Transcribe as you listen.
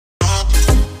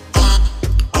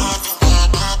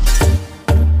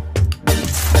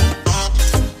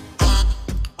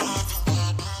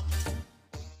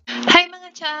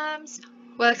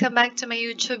Welcome back to my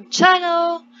YouTube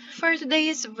channel! For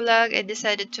today's vlog, I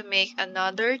decided to make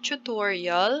another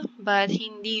tutorial, but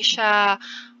hindi siya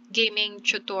gaming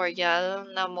tutorial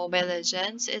na Mobile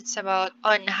Legends. It's about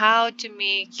on how to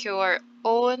make your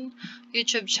own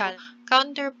YouTube channel.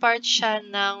 Counterpart siya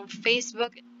ng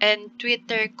Facebook and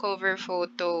Twitter cover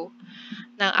photo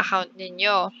ng account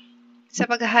ninyo. Sa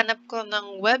paghahanap ko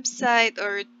ng website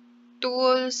or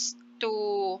tools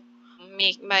to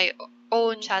make my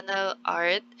own channel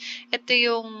art, ito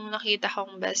yung nakita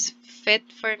kong best fit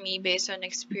for me based on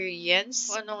experience.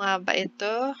 Ano nga ba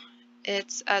ito?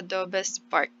 It's Adobe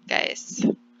Spark, guys.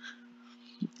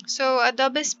 So,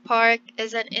 Adobe Spark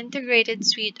is an integrated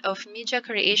suite of media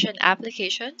creation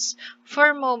applications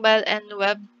for mobile and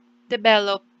web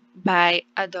developed by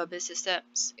Adobe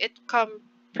Systems. It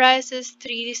comprises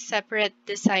 3 separate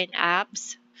design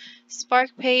apps: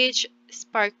 Spark Page,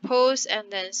 Spark Post, and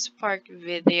then Spark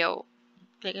Video.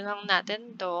 Click lang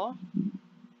natin to.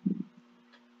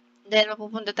 Then,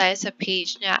 mapupunta tayo sa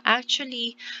page niya.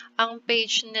 Actually, ang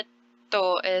page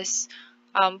nito is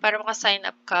para maka-sign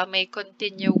up ka, may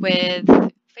continue with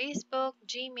Facebook,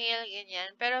 Gmail,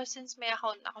 ganyan. Pero since may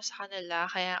account ako sa kanila,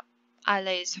 kaya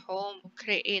Allies Home,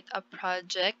 create a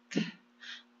project,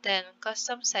 then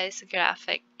custom size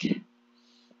graphic.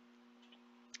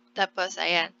 Tapos,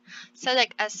 ayan,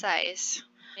 select a size.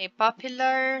 May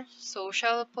popular,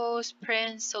 social post,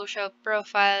 print, social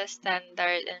profile,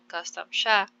 standard, and custom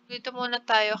siya. Dito muna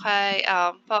tayo kay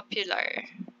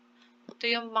popular. Ito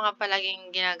yung mga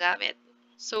palaging ginagamit.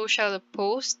 Social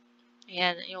post.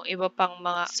 Ayan, yung iba pang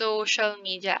mga social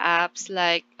media apps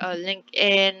like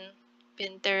LinkedIn,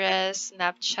 Pinterest,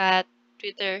 Snapchat,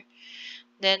 Twitter.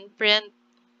 Then print.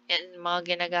 Yan,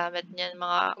 mga ginagamit niyan,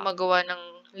 mga gumagawa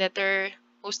ng letter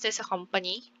posted sa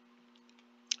company.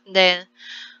 Then,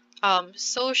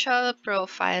 social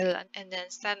profile, and then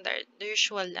standard, the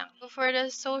usual lang. So, for the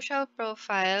social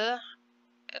profile,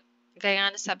 gaya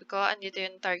nga nasabi ko, andito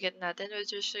yung target natin,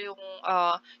 which is yung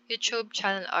YouTube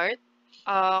channel art.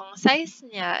 Ang size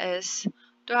niya is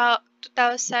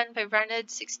 2,560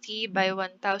 by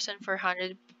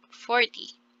 1,440.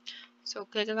 So,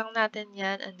 click lang natin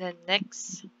yan, and then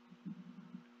next.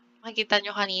 Makikita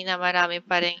nyo kanina, marami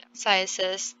pa rin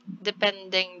sizes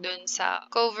depending dun sa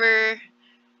cover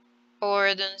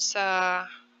or dun sa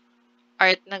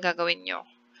art na gagawin nyo.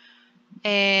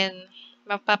 And,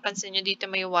 mapapansin nyo dito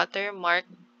may watermark.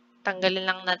 Tanggalin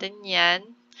lang natin yan.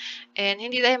 And,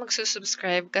 hindi tayo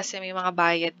magsusubscribe kasi may mga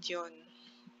bayad yun.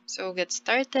 So, get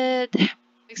started.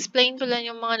 Explain ko lang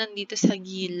yung mga nandito sa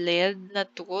gilid na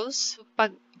tools.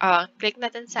 Pag click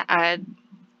natin sa add,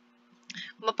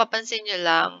 mapapansin nyo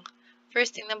lang,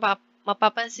 first thing na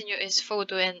mapapansin nyo is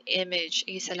photo and image.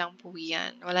 Isa lang po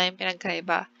yan. Wala yung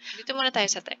pinagkaiba. Dito muna tayo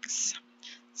sa text.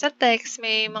 Sa text,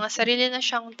 may mga sarili na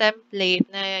siyang template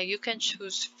na you can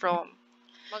choose from.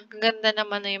 Magaganda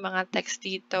naman na yung mga text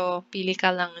dito. Pili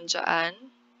ka lang dyan.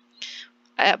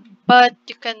 But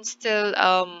you can still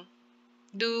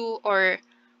do or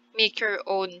make your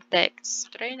own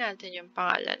text. Try natin yung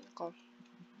pangalan ko.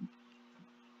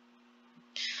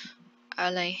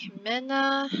 Alay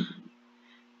Jimena.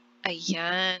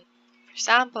 Ayan. For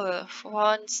example,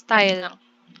 font style lang.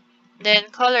 Then,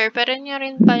 color. Pero nyo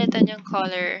rin palitan yung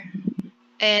color.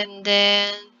 And then,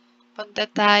 punta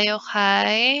tayo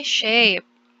kay shape.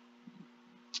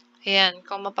 Ayan.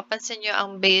 Kung mapapansin nyo,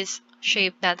 ang base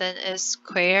shape natin is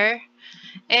square.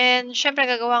 And, syempre,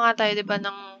 gagawa nga tayo, diba,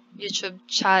 ng YouTube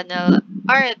channel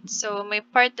art. So, may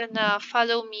part na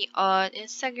follow me on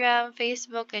Instagram,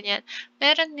 Facebook, ganyan.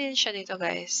 Meron din siya dito,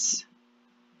 guys.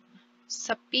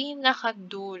 Sa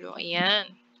pinakadulo. Ayan.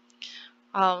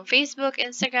 Facebook,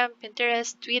 Instagram,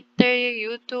 Pinterest, Twitter,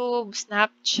 YouTube,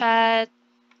 Snapchat,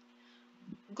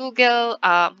 Google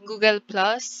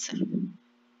Plus,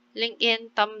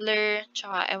 LinkedIn, Tumblr,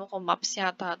 tsaka ewan ko, Maps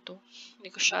yata to.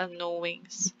 Hindi ko siya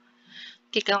knowings.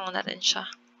 Click lang natin siya.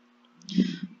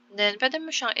 Then, pwede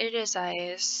mo siyang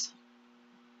i-resize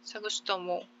sa gusto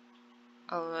mo.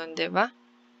 Diba?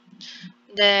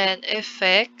 Then,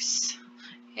 effects.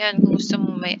 Yan, kung gusto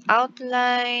mo may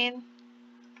outline,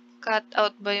 cut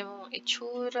out ba yung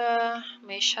itsura,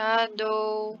 may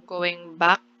shadow, going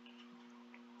back,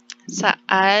 sa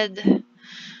add,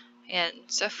 ayan,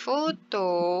 sa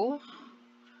photo,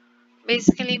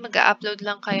 basically, mag-upload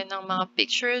lang kayo ng mga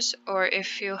pictures or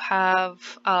if you have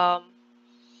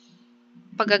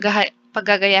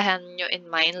paggagayahan nyo in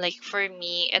mind. Like, for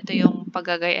me, ito yung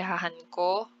paggagayahan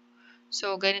ko.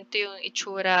 So, ganito yung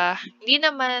itsura. Hindi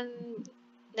naman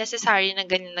necessary na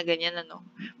ganyan, ano.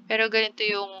 Pero ganito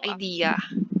yung idea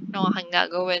ng aking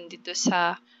gagawin dito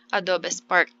sa Adobe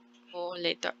Spark. So,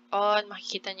 later on,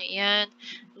 makikita nyo yan.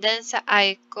 Then, sa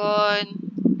icon,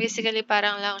 basically,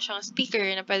 parang lang siyang speaker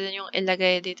na pwede nyo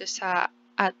ilagay dito sa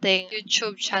ating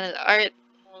YouTube channel art.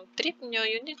 Kung trip nyo,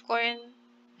 unicorn.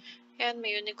 Yan,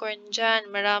 may unicorn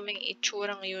dyan. Maraming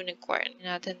itsurang unicorn.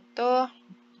 Natin to.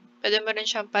 Pwede mo rin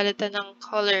siyang palitan ng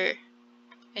color.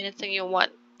 Anything you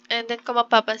want. And then, kung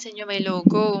mapapansin nyo, may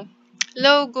logo.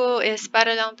 Logo is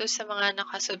para lang to sa mga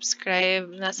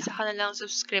nakasubscribe. Nasa kanilang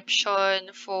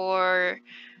subscription for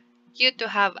you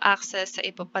to have access sa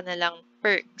iba pa nalang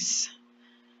perks.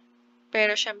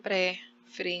 Pero, syempre,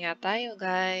 free nga tayo,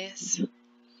 guys.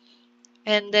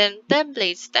 And then,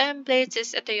 templates. Templates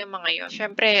is ito yung mga yun.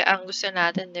 Syempre, ang gusto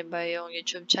natin, diba, yung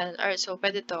YouTube channel art. So,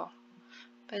 pwede to.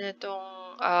 Pwede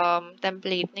tong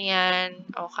template na yan.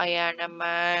 O kaya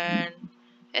naman,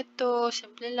 ito,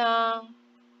 simple lang.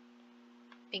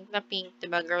 Pink na pink,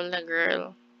 diba? Girl na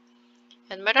girl.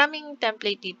 And maraming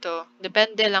template dito.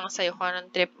 Depende lang sa'yo kung anong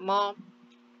trip mo.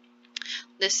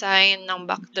 Design ng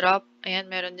backdrop. Ayan,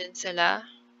 meron din sila.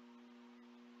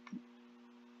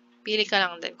 Pili ka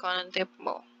lang din kung anong trip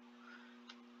mo.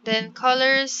 Then,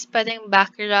 colors. Pwedeng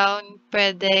background.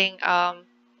 Pwedeng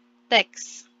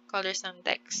text. Colors ng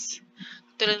text.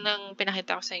 Tulad ng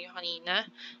pinakita ko sa inyo kanina.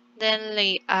 Then,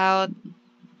 layout.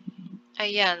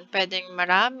 Ayan, pwedeng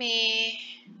marami.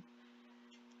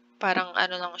 Parang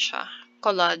ano lang siya.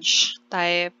 Collage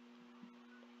type.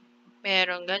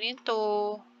 Meron ganito.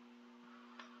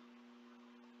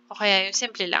 O kaya yung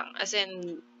simple lang. As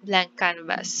in, blank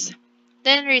canvas.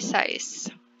 Then, resize.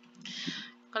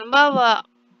 Kung bawa,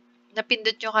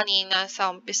 napindot nyo kanina sa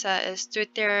umpisa is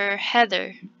Twitter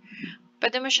header.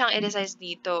 Pwede mo siyang i-resize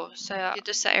dito sa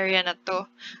area na to.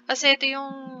 Kasi ito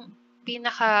yung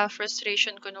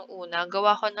pinaka-frustration ko nung una.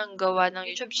 Gawa ko ng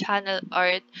YouTube channel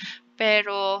art.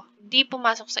 Pero, di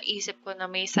pumasok sa isip ko na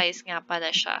may size nga pala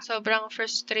siya. Sobrang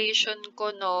frustration ko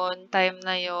noon, time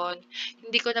na yon.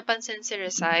 Hindi ko napansin si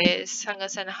resize. Hanggang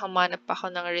sa nakamanap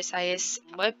ako ng resize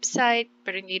website,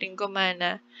 pero hindi rin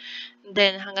gumana.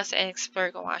 Then, hanggang sa explore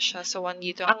ko nga siya. So,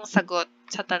 dito ang sagot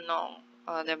sa tanong.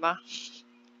 O, diba?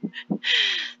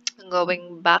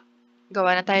 Going back,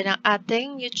 gawa na tayo ng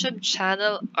ating YouTube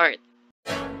channel art.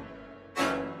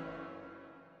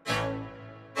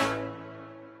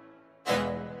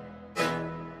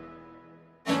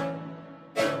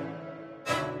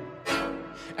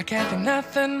 I can't think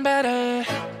nothing better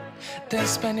than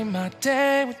spending my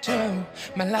day with you.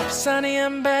 My life is sunny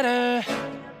and better,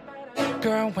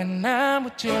 girl, when I'm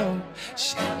with you.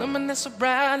 She illuminates so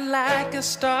bright like a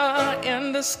star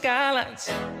in the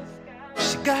skylines.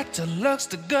 She got the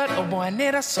looks, the good, oh boy, I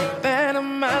need her so bad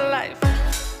in my life.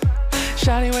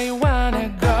 Shawty, where you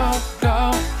wanna go,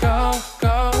 go, go,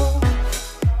 go?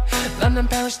 London,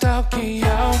 Paris,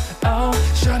 Tokyo, oh,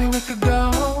 shawty, we could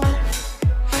go.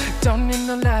 Don't need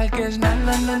no luggage, nah,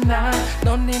 nah, nah, nah.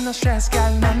 Don't need no stress,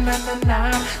 girl, nah, nah, nah, nah.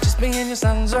 Just me and you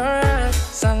sounds alright,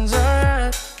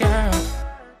 girl.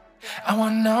 I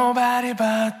want nobody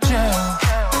but you.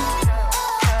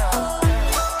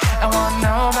 I want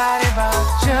nobody but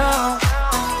you.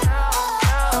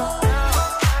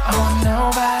 I want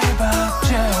nobody but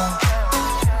you.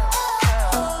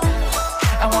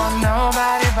 I want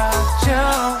nobody but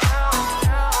you.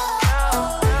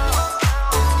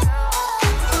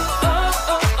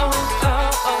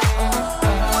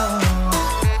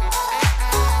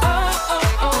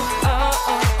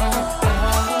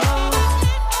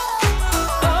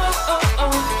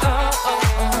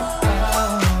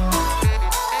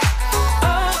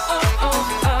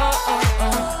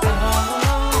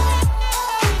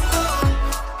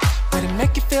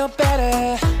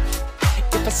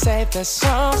 Save the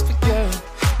songs for you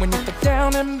when you feel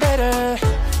down and bitter.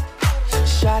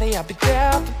 Shawty, I'll be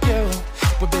there for you.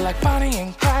 We'll be like Bonnie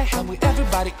and Clyde, how we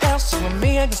everybody else, you and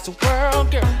me against the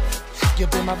world, girl. You'll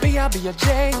be my B, I'll be your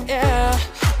J, yeah.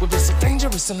 We'll be so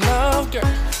dangerous in love, girl.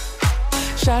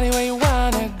 Shawty, where you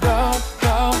wanna go,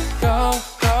 go, go,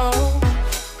 go?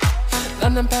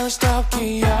 London, Paris,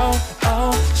 Tokyo,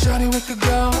 oh, shawty, we could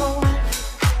go.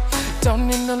 Don't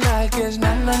need no luggage,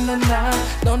 nah, nah, nah, nah.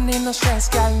 Don't need no stress,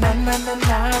 girl, nah, nah, nah,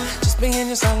 nah. Just me and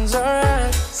you sounds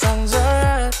alright,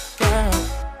 girl.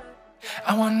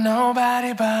 I want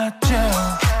nobody but you.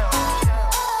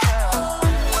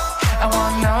 I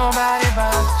want nobody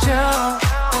but you.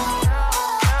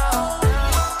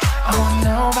 I want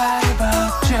nobody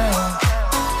but you.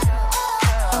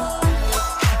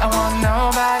 I want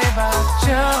nobody but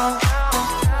you.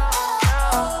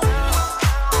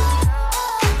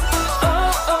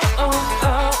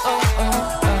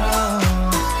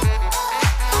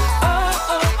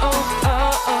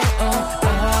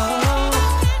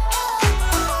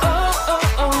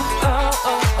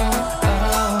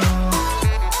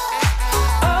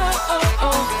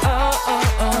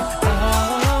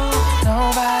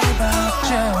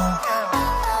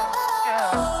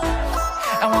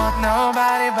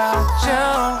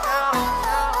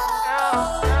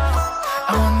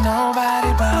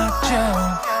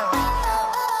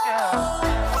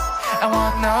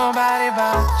 want nobody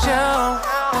but you.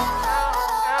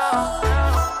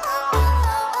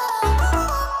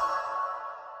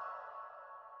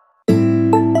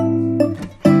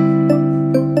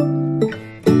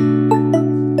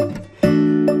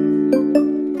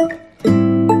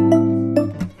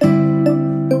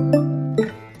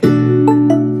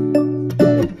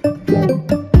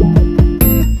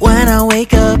 When I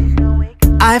wake up,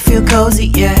 I feel cozy,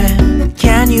 yeah.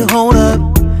 Can you hold up?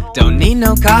 Don't need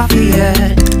no coffee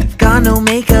yet. I've got no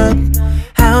makeup.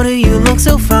 How do you look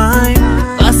so fine?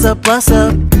 Bust up, bust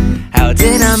up. How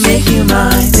did I make you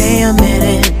mine? Stay a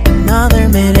minute, another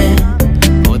minute.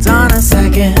 Hold on a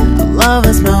second, I love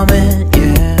this moment,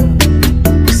 yeah.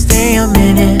 Stay a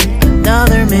minute,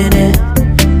 another minute.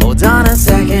 Hold on a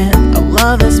second, I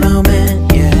love this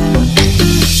moment, yeah.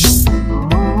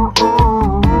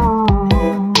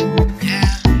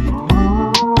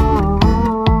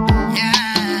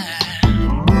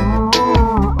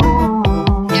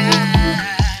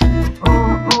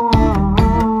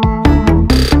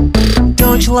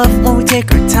 Don't you love when we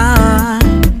take our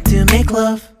time to make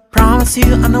love? Promise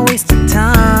you I'm not wasting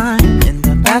time in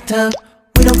the bathtub.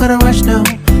 We don't gotta rush, no.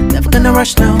 Never gonna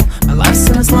rush, no. My life's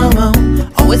in a slow-mo,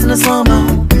 always in a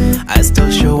slow-mo. I still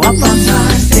show up on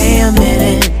time. Stay a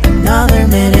minute, another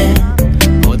minute.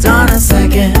 Hold on a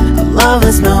second, I love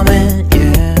this moment,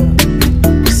 yeah.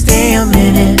 Stay a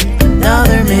minute,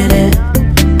 another minute.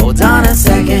 Hold on a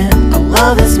second, I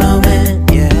love this moment,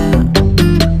 yeah.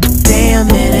 Stay a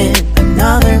minute,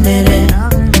 another minute.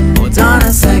 Hold on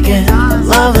a second, I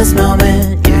love this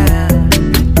moment, yeah.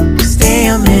 Stay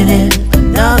a minute,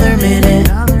 another minute.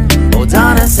 Hold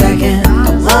on a second,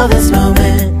 I love this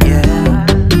moment, yeah.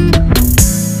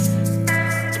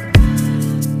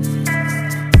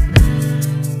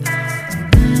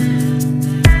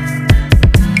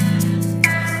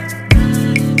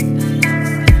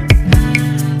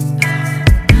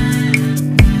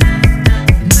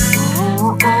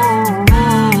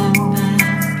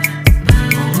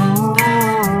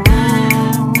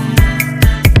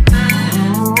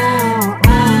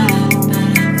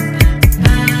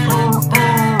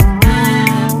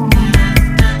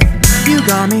 You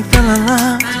got me feeling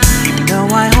loved, even though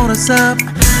I hold us up.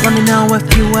 Let me know if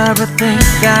you ever think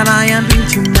that I am being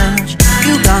too much.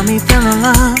 You got me feeling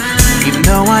loved, even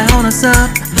though I hold us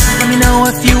up. Let me know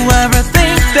if you ever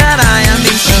think that I am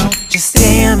being so. Just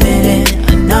stay a minute,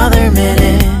 another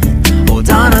minute. Hold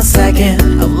on a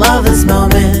second, I love this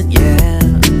moment, yeah.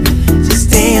 Just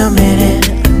stay a minute,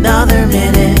 another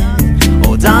minute.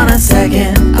 Hold on a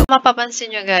second.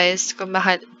 Mapapansin nyo guys kung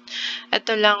bakit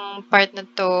ito lang part na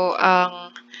to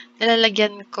ang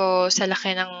nilalagyan ko sa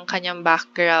laki ng kanyang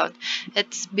background.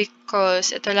 It's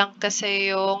because ito lang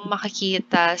kasi yung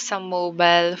makikita sa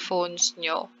mobile phones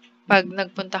nyo pag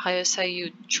nagpunta kayo sa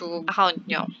YouTube account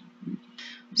nyo.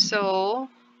 So,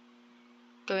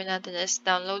 gawin natin is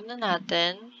download na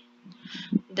natin.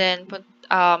 Then,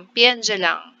 PNG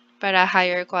lang para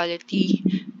higher quality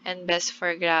and best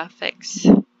for graphics.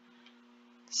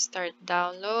 Start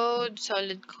download,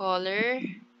 solid color.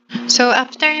 So,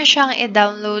 after nyo siyang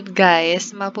i-download,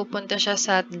 guys, mapupunta siya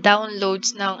sa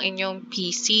downloads ng inyong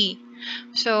PC.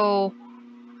 So,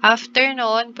 after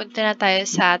noon, punta na tayo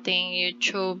sa ating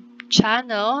YouTube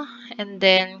channel. And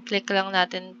then, click lang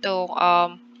natin itong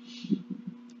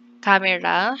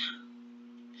camera.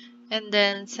 And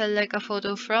then, select a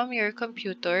photo from your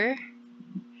computer.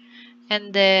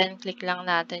 And then, click lang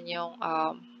natin yung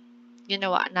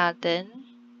ginawa natin.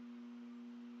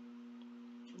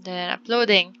 Then,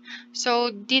 uploading. So,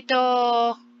 dito,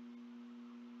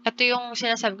 ito yung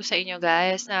sinasabi ko sa inyo,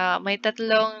 guys, na may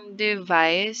tatlong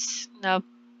device na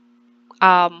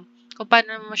kung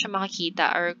paano mo siya makikita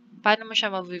or paano mo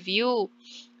siya ma-view.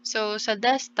 So, sa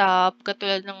desktop,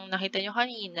 katulad ng nakita nyo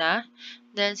kanina,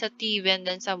 then sa TV, and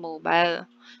then sa mobile.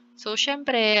 So,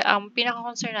 syempre, ang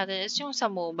pinaka-concern natin is yung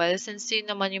sa mobile since yun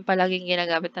naman yung palaging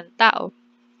ginagamit ng tao.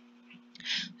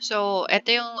 So, ito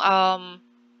yung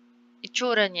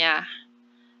itsura niya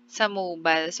sa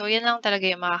mobile. So, yan lang talaga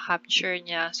yung capture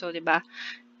niya. So, 'di ba?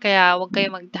 Kaya wag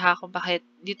kayo magtaka kung bakit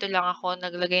dito lang ako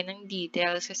naglagay ng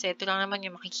details kasi ito lang naman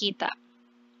yung makikita.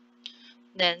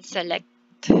 Then, select.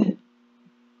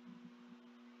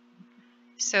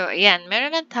 So, ayan.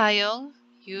 Meron na tayong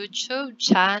YouTube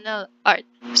channel art.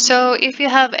 So, if you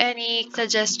have any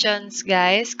suggestions,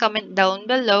 guys, comment down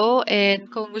below. And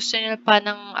kung gusto niyo pa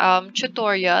ng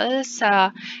tutorial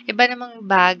sa iba namang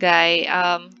bagay,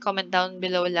 comment down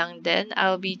below lang din.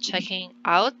 I'll be checking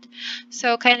out.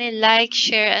 So, kindly like,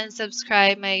 share, and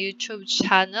subscribe my YouTube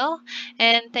channel.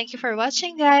 And thank you for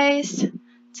watching, guys.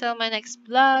 Till my next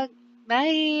vlog.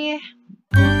 Bye!